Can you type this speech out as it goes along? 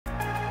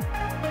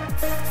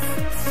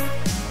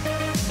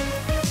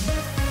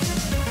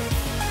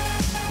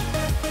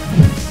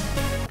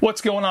What's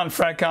going on,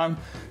 Fragcom?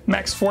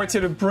 Max Forte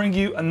to bring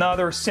you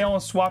another sale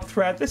and swap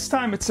thread. This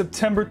time it's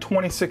September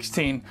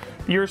 2016.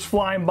 The year's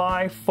flying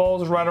by,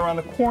 fall's right around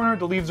the corner,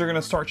 the leaves are going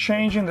to start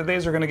changing, the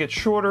days are going to get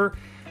shorter,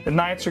 the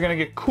nights are going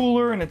to get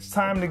cooler, and it's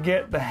time to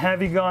get the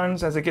heavy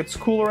guns. As it gets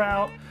cooler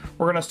out,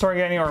 we're going to start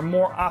getting our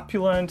more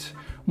opulent,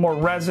 more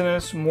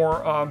resinous,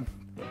 more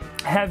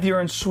heavier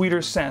and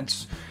sweeter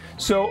scents.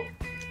 So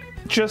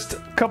just a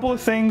couple of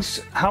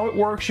things, how it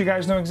works. You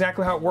guys know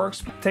exactly how it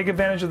works. Take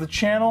advantage of the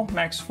channel,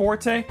 Max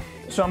Forte.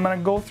 So I'm going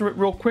to go through it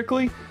real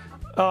quickly.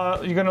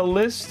 You're going to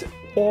list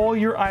all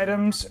your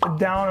items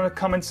down in the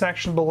comment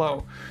section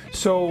below.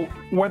 So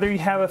whether you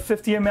have a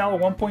 50 ml or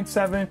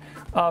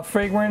 1.7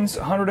 fragrance,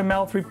 100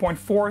 ml,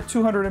 3.4,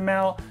 200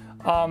 ml,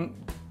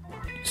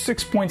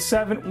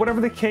 6.7,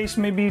 whatever the case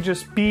may be,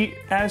 just be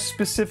as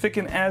specific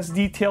and as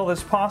detailed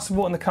as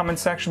possible in the comment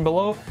section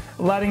below,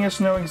 letting us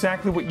know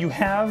exactly what you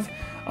have.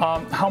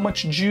 How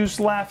much juice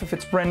left, if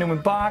it's brand new in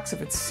box,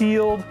 if it's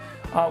sealed,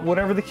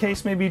 whatever the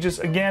case may be.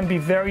 Just again, be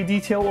very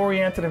detail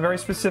oriented and very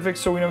specific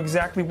so we know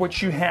exactly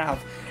what you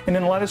have, and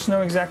then let us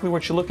know exactly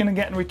what you're looking to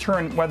get in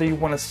return, whether you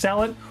want to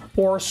sell it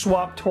or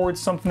swap towards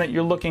something that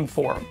you're looking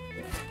for.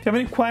 If you have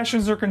any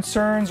questions or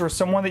concerns, or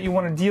someone that you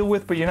want to deal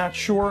with but you're not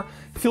sure,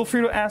 feel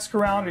free to ask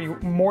around, or you're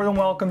more than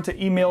welcome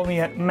to email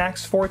me at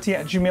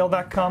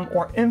maxforte@gmail.com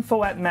or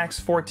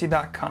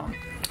info@maxforte.com.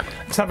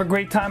 Let's have a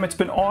great time. It's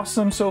been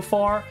awesome so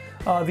far.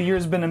 The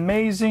year's been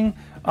amazing.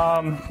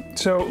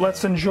 So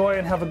let's enjoy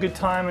and have a good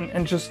time,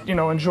 and just, you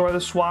know, enjoy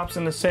the swaps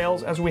and the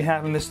sales as we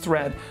have in this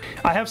thread.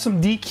 I have some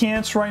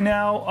decants right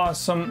now,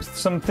 some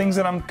things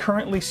that I'm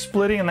currently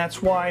splitting, and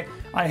that's why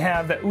I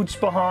have the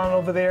Ispahan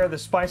over there, the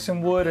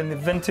Spice&Wood, and the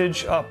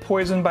vintage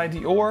Poison by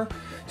Dior.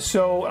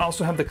 So I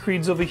also have the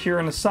Creeds over here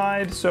on the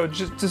side. So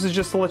this is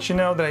just to let you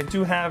know that I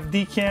do have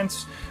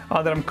decants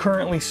that I'm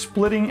currently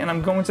splitting, and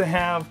I'm going to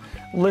have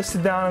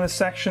listed down in the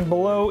section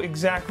below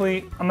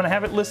exactly. I'm going to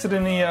have it listed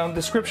in the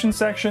description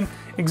section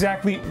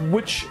exactly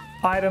which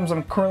items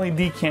I'm currently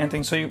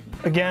decanting. So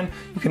again,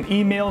 you can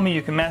email me,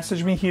 you can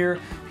message me here.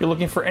 If you're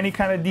looking for any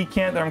kind of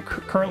decant that I'm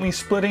currently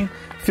splitting,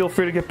 feel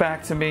free to get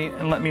back to me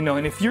and let me know.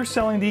 And if you're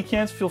selling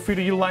decants, feel free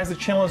to utilize the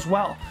channel as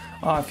well.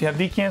 If you have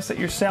decants that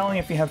you're selling,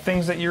 if you have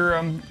things that you're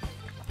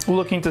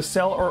looking to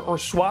sell or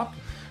swap,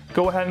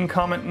 go ahead and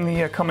comment in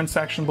the comment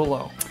section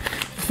below.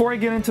 Before I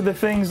get into the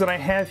things that I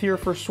have here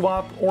for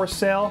swap or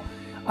sale,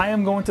 I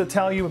am going to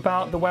tell you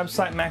about the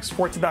website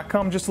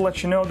maxforte.com, just to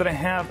let you know that I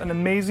have an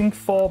amazing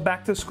fall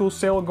back to school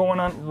sale going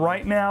on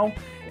right now.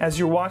 As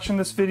you're watching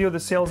this video, the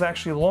sale is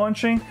actually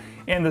launching,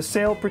 and the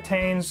sale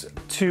pertains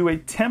to a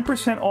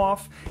 10%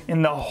 off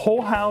in the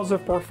whole house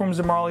of Perfumes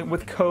de Marly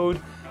with code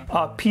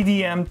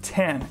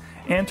PDM10.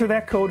 Enter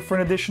that code for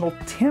an additional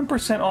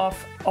 10%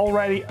 off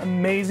already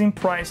amazing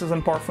prices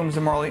on Perfumes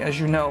de Marly, as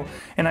you know.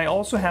 And I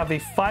also have a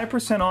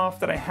 5% off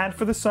that I had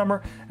for the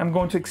summer. I'm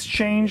going to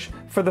exchange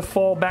for the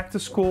fall back to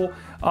school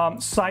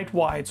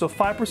site-wide. So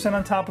 5%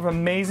 on top of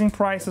amazing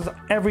prices,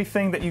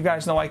 everything that you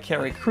guys know I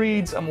carry.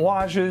 Creeds,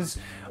 Amouages,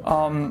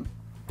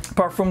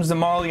 Perfumes de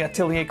Marly,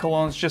 Atelier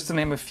Colognes, just to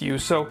name a few.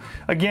 So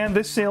again,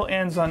 this sale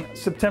ends on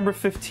September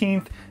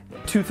 15th,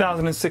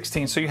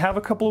 2016. So you have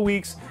a couple of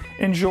weeks.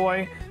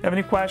 Enjoy. If you have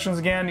any questions,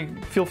 again, you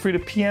feel free to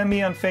PM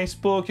me on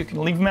Facebook. You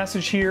can leave a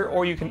message here,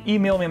 or you can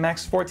email me at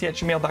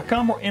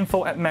maxforte@gmail.com or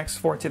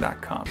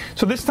info@maxforte.com.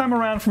 So this time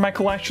around for my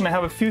collection, I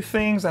have a few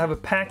things. I have a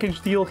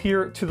package deal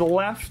here to the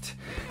left.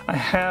 I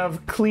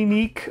have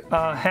Clinique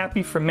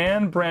Happy for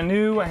Man, brand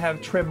new. I have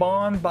Très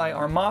Bon by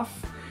Armaf.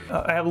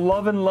 I have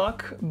Love and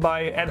Luck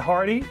by Ed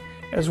Hardy,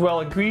 as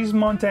well as Gris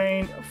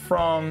Montaigne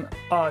from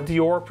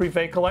Dior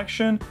Priveé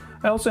collection.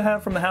 I also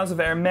have from the house of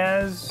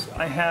Hermès,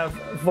 I have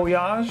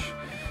Voyage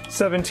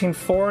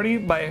 1740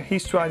 by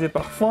Histoire de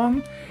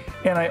Parfum,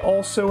 and I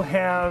also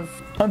have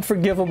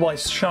Unforgivable by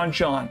Sean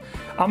John.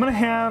 I'm going to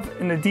have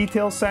in the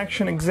details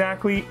section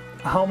exactly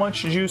how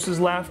much juice is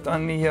left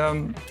on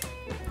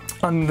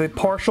the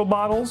partial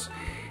bottles,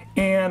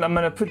 and I'm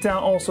going to put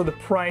down also the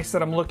price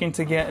that I'm looking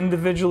to get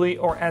individually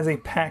or as a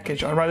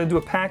package. I'd rather do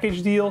a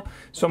package deal,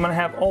 so I'm going to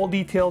have all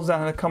details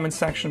down in the comment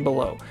section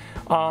below.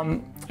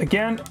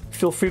 Again,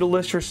 feel free to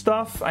list your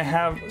stuff. I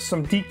have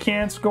some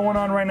decants going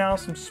on right now,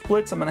 some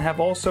splits. I'm going to have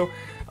also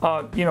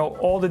you know,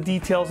 all the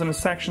details in the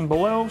section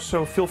below,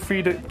 so feel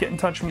free to get in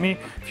touch with me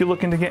if you're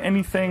looking to get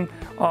anything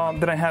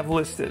that I have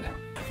listed.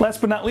 Last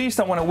but not least,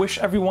 I want to wish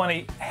everyone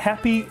a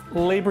happy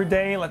Labor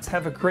Day. Let's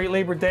have a great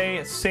Labor Day,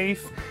 a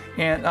safe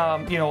and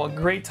you know, a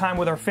great time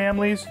with our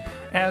families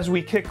as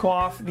we kick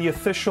off the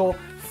official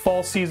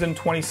fall season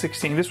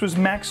 2016. This was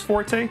Max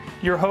Forte,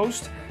 your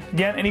host.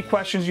 Again, any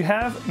questions you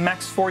have,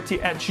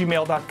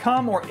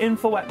 maxforte@gmail.com or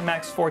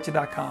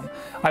info@maxforte.com.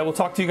 I will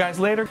talk to you guys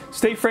later.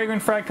 Stay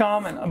fragrant,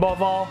 Fragcom, and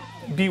above all,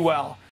 be well.